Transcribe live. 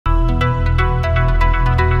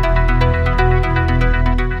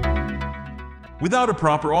Without a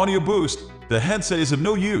proper audio boost, the headset is of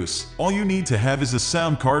no use. All you need to have is a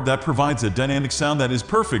sound card that provides a dynamic sound that is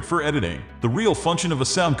perfect for editing. The real function of a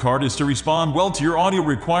sound card is to respond well to your audio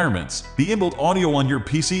requirements. The inbuilt audio on your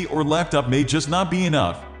PC or laptop may just not be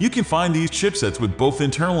enough. You can find these chipsets with both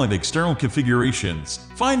internal and external configurations.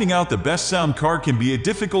 Finding out the best sound card can be a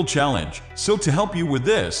difficult challenge. So to help you with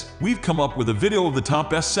this, we've come up with a video of the top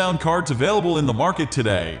best sound cards available in the market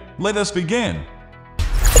today. Let us begin.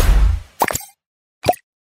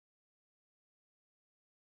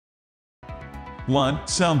 1.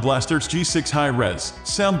 Sound BlasterX G6 High-Res.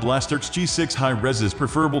 Sound BlasterX G6 High-Res is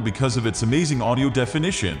preferable because of its amazing audio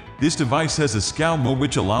definition. This device has a scout mode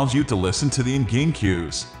which allows you to listen to the in-game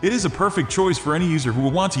cues. It is a perfect choice for any user who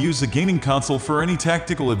will want to use the gaming console for any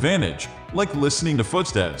tactical advantage, like listening to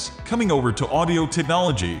footsteps. Coming over to audio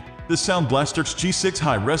technology. The Sound BlasterX G6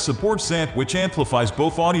 High-Res supports SAMP, which amplifies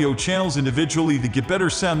both audio channels individually to get better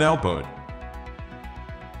sound output.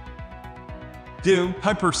 2.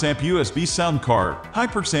 HyperX USB Sound Card.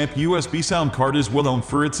 HyperX USB Sound Card is well known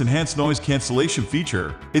for its enhanced noise cancellation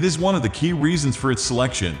feature. It is one of the key reasons for its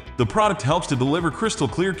selection. The product helps to deliver crystal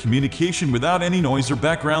clear communication without any noise or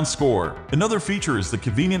background score. Another feature is the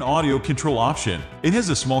convenient audio control option. It has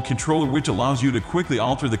a small controller which allows you to quickly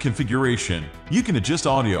alter the configuration. You can adjust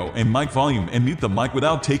audio and mic volume and mute the mic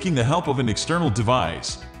without taking the help of an external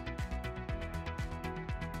device.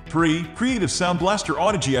 3. Creative Sound Blaster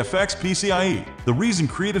Audigy FX PCIe. The reason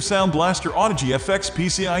Creative Sound Blaster Audigy FX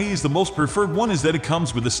PCIe is the most preferred one is that it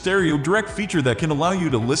comes with a stereo direct feature that can allow you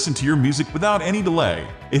to listen to your music without any delay.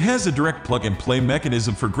 It has a direct plug-and-play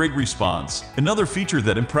mechanism for great response. Another feature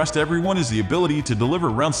that impressed everyone is the ability to deliver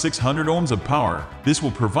around 600 ohms of power. This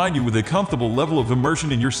will provide you with a comfortable level of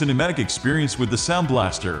immersion in your cinematic experience with the Sound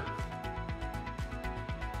Blaster.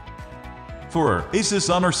 4. ASUS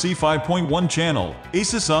XONAR C5.1 Channel.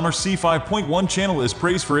 ASUS XONAR C5.1 Channel is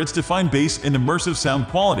praised for its defined bass and immersive sound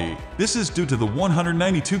quality. This is due to the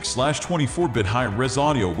 192/24-bit high-res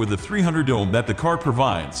audio with a 300 ohm that the card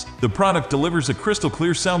provides. The product delivers a crystal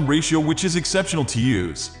clear sound ratio which is exceptional to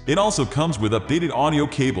use. It also comes with updated audio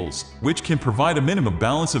cables, which can provide a minimum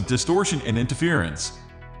balance of distortion and interference.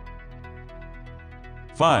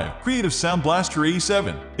 5. Creative Sound Blaster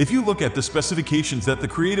AE7. If you look at the specifications that the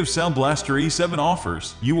Creative Sound Blaster AE7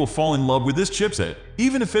 offers, you will fall in love with this chipset.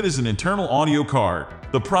 Even if it is an internal audio card,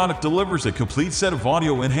 the product delivers a complete set of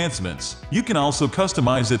audio enhancements. You can also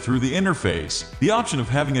customize it through the interface. The option of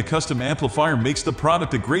having a custom amplifier makes the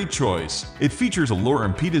product a great choice. It features a lower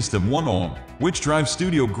impedance than 1 ohm, which drives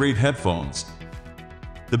studio-grade headphones.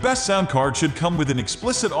 The best sound card should come with an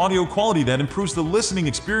explicit audio quality that improves the listening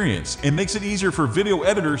experience and makes it easier for video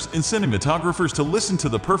editors and cinematographers to listen to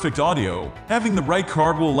the perfect audio. Having the right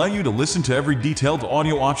card will allow you to listen to every detailed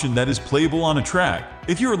audio option that is playable on a track.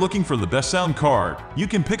 If you are looking for the best sound card, you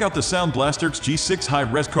can pick out the Sound BlasterX G6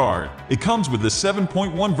 High-Res card. It comes with the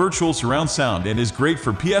 7.1 virtual surround sound and is great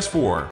for PS4.